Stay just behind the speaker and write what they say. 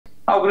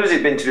How good has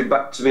it been to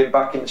be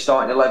back in the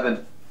starting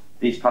 11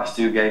 these past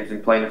 2 games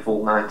and playing a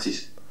full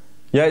 90s?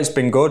 Yeah, it's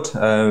been good.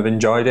 I've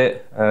enjoyed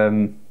it.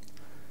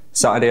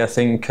 Saturday, I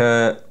think,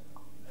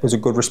 was a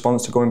good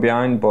response to going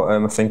behind, but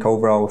I think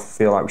overall I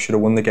feel like we should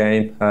have won the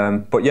game.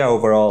 But yeah,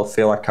 overall I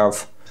feel like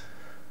I've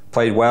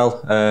played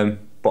well,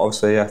 but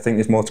obviously I think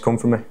there's more to come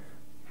from me.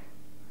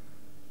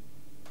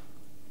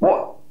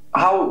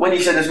 When you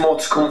say there's more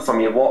to come from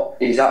you, what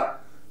is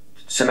that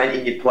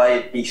cementing your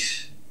play,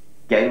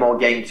 getting more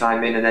game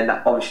time in, and then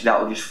obviously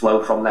that'll just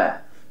flow from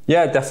there?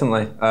 Yeah,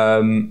 definitely.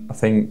 I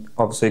think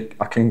obviously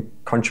I can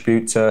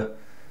contribute to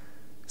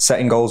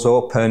setting goals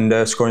up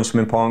and scoring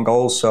some important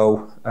goals.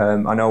 So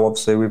I know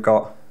obviously we've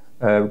got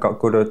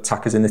good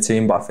attackers in the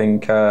team, but I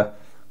think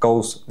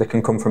goals, they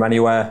can come from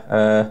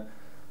anywhere.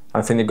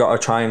 I think they've got to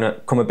try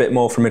and come a bit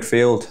more from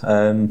midfield.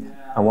 And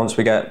once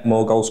we get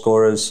more goal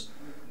scorers,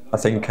 I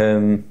think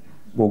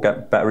we'll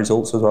get better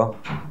results as well.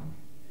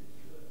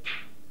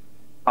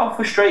 How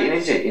frustrating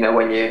is it,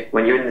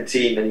 when you're in the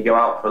team and you go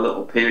out for a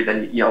little period,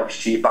 and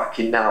obviously you're back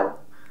in now?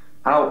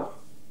 How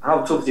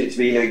tough is it to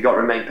be? You've got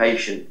to remain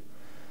patient.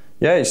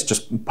 Yeah, it's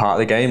just part of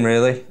the game,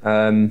 really.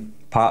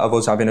 Part of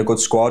us having a good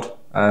squad.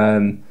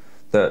 That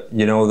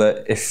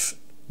that if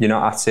you're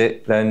not at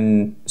it,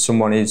 then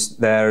someone is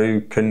there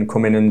who can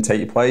come in and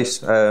take your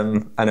place.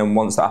 And then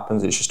once that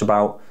happens, it's just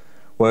about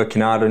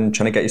working hard and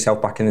trying to get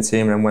yourself back in the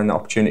team. And then when the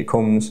opportunity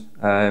comes,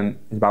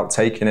 it's about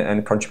taking it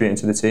and contributing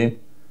to the team.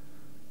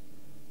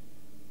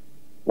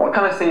 What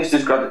kind of things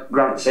does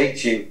Grant say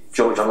to you,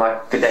 George, on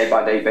like a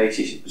day-by-day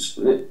basis,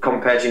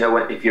 compared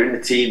to if you're in the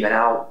team and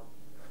out?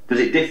 Does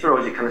it differ, or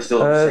is it kind of still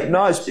the same?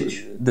 No, it's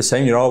the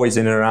same. You're always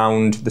in and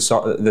around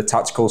the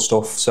tactical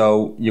stuff,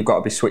 so you've got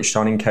to be switched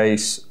on in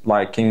case,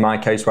 like in my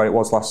case, where it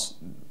was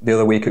the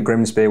other week at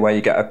Grimsby, where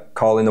you get a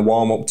call in the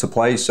warm-up to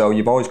play. So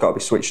you've always got to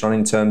be switched on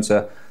in terms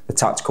of the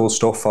tactical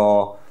stuff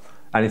or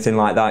anything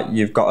like that.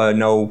 You've got to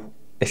know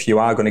if you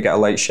are going to get a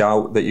late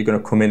shout that you're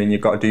going to come in and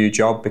you've got to do your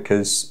job,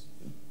 because,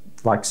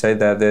 like I say,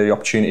 they're the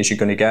opportunities you're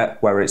going to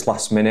get, whether it's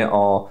last minute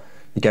or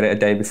you get it a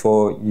day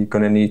before. You're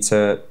going to need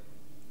to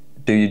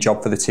do your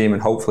job for the team,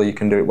 and hopefully you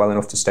can do it well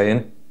enough to stay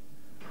in.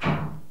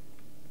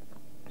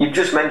 You've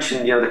just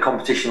mentioned the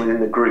competition within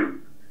the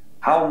group.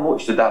 How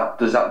much does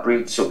that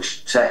breed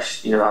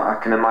success? I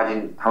can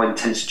imagine how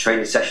intense the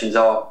training sessions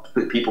are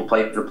with people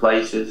playing for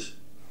places.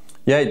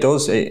 Yeah, it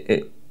does.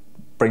 It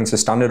brings the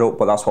standard up,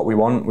 but that's what we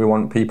want. We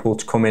want people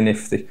to come in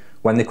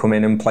when they come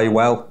in and play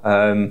well.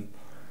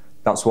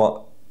 That's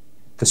what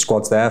the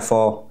squad's there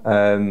for.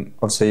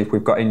 Obviously, if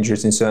we've got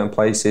injuries in certain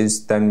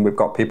places, then we've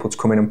got people to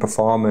come in and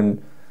perform,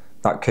 and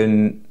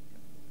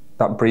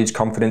that breeds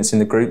confidence in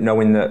the group,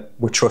 knowing that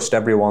we trust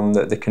everyone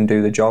that they can do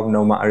the job,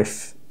 no matter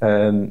if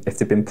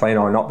they've been playing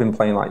or not been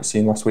playing. Like you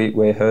seen last week,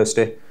 where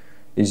Hursty,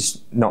 he's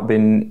not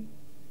been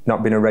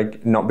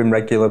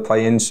regular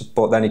play-ins,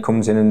 but then he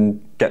comes in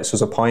and gets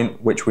us a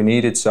point, which we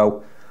needed.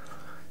 So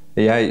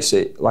yeah,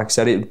 like I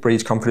said, it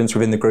breeds confidence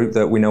within the group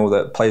that we know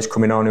that players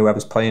coming on,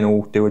 whoever's playing,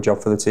 will do a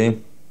job for the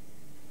team.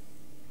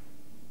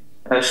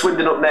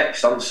 Swindon up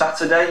next on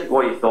Saturday.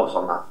 What are your thoughts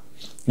on that?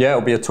 Yeah,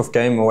 it'll be a tough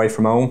game away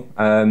from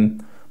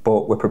home,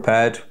 but we're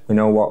prepared. We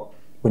know what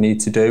we need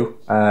to do.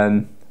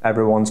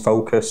 Everyone's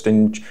focused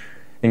in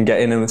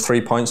getting them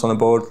 3 points on the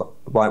board,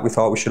 like we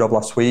thought we should have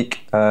last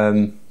week.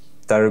 They're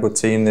a good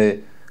team.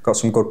 They got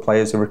some good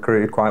players. They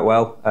recruited quite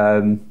well.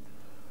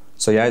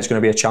 So yeah, it's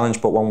going to be a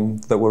challenge, but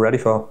one that we're ready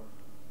for.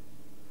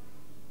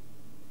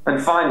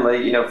 And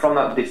finally, from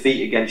that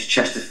defeat against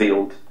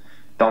Chesterfield,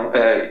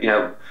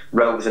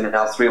 Rovers are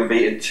now 3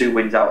 unbeaten, 2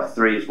 wins out of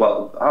 3 as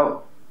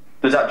well.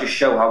 Does that just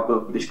show how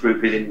good this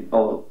group is in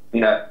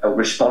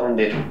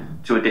responding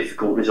to a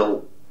difficult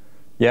result?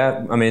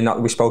 Yeah, I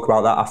mean, we spoke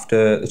about that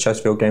after the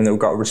Chesterfield game, that we've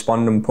got to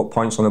respond and put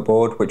points on the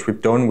board, which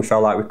we've done. We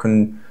felt like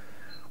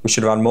we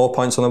should have had more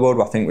points on the board,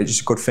 but I think which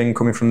is a good thing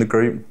coming from the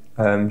group,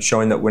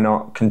 showing that we're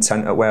not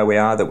content at where we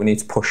are, that we need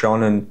to push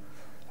on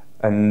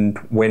and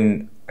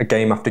win a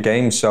game after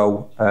game.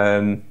 So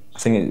I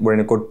think we're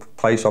in a good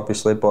place,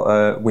 obviously,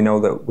 but we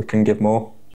know that we can give more.